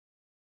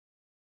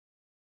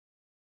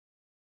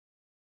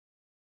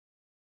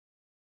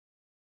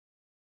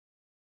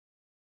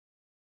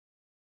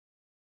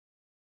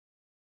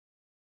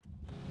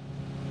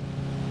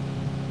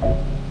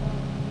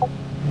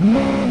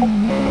Go,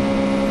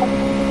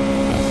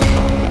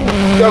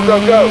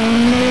 go, go.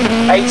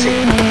 80.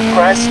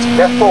 Crest,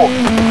 left 4.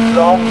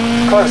 Long,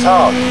 close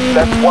hard.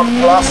 Left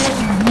 1 plus.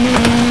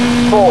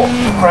 4.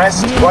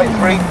 Crest, right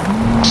 3.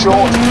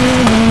 Short.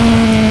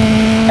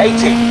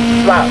 80.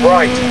 Flat,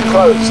 right.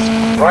 Closed.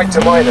 Right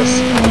to minus.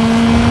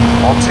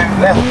 Onto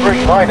left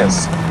 3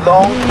 minus.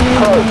 Long,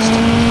 closed.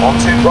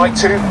 Onto right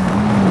 2.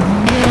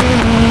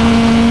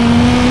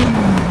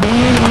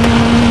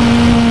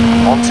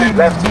 Onto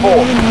left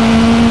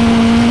 4.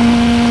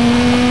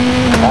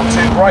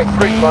 Onto right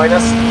 3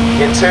 minus,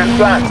 into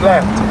flat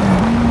left.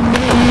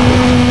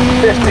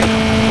 50,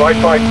 right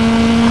 5,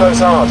 close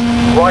hard,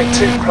 right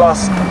 2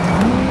 plus.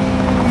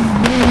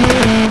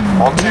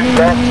 Onto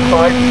left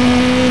 5.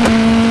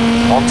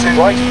 Onto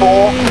right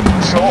 4,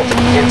 short,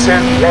 into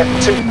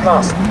left 2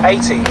 plus.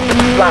 80,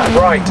 flat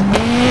right.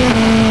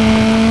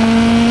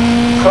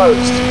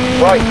 Closed,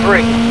 right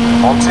 3,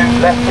 onto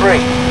left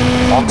 3.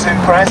 Onto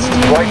crest,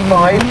 right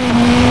 5.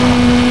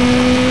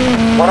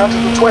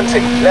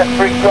 120, left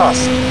 3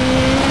 plus.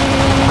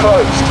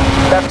 Closed,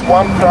 left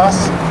 1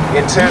 plus.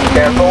 Into,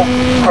 careful,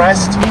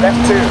 crest, left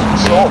 2,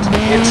 short.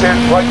 Into,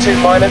 right 2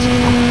 minus.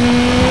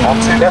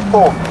 Onto left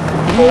 4.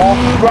 4,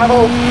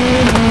 gravel.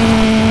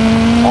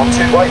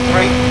 Onto right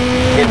 3.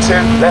 Into,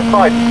 left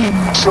 5.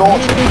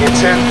 Short,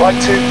 into, right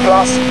 2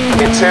 plus.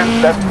 Into,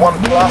 left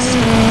 1 plus.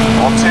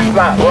 Onto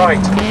flat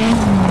right.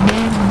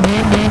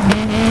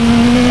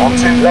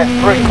 Onto left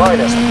 3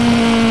 minus.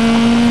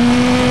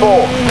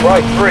 4,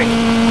 right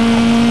 3.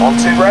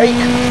 Onto brake,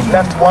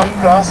 left 1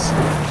 plus.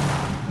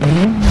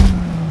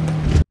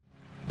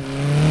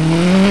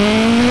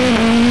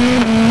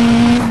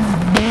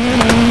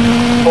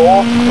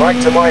 4, right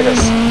to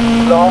minus.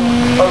 Long,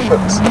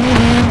 opens.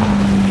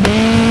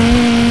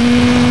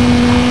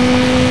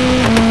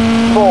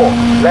 4,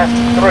 left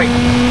 3.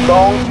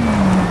 Long.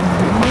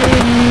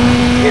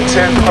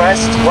 Into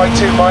crest, right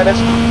 2 minus.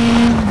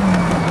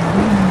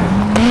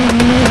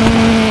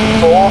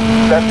 4,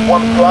 left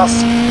 1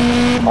 plus.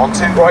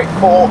 Onto right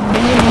 4.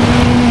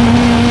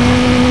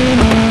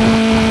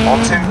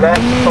 Onto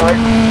left 5.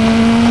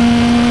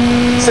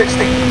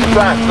 60,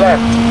 flat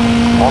left.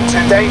 Onto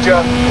danger,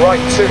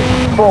 right 2.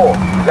 4,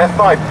 left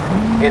 5.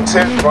 Into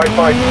right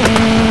 5.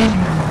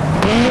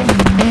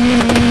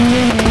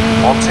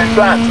 Onto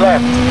flat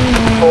left.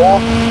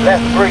 4,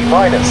 left 3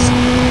 minus.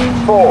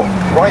 4,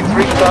 right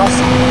 3 plus.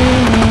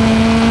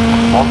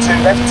 Onto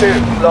left 2,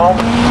 long.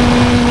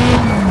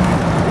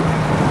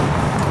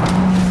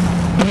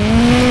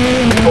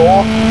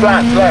 4,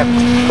 flat left,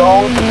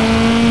 long.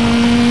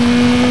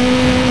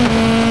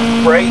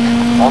 Brake,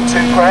 onto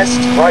crest,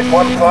 right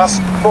 1 plus.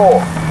 4,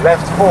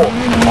 left 4.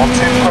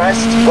 Onto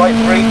crest, right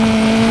 3.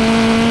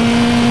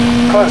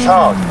 Close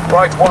hard,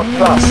 right 1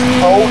 plus.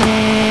 Hold.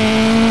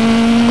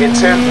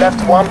 Into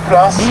left 1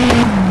 plus.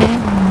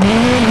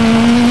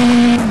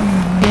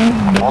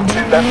 Onto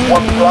left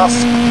 1 plus.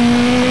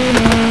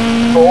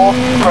 4,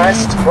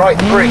 crest, right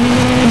 3.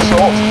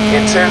 Short,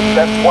 into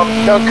left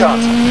 1, no cut.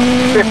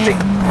 50,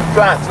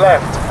 flat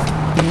left.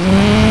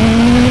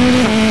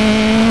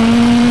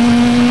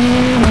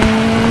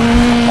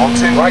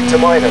 Onto right to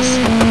minus.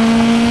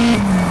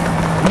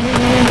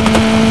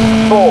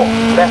 4,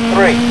 left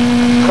 3.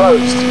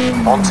 Closed.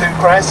 Onto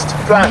crest,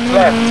 flat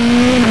left.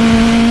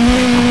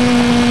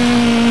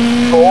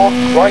 4,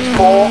 right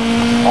 4.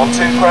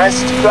 Onto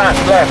crest, flat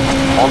left.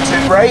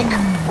 Onto brake,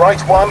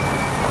 right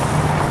 1.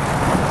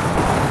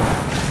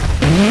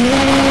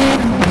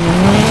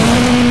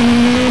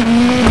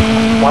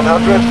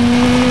 100.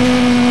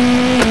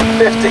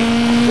 50,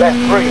 left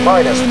 3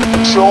 minus.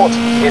 Short,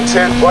 into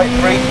right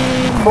 3.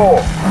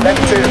 4,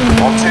 left 2,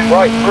 onto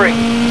right 3.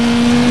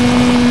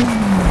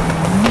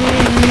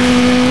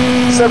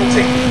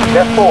 70,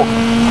 left 4,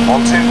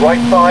 onto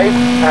right 5,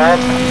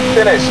 and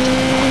finished.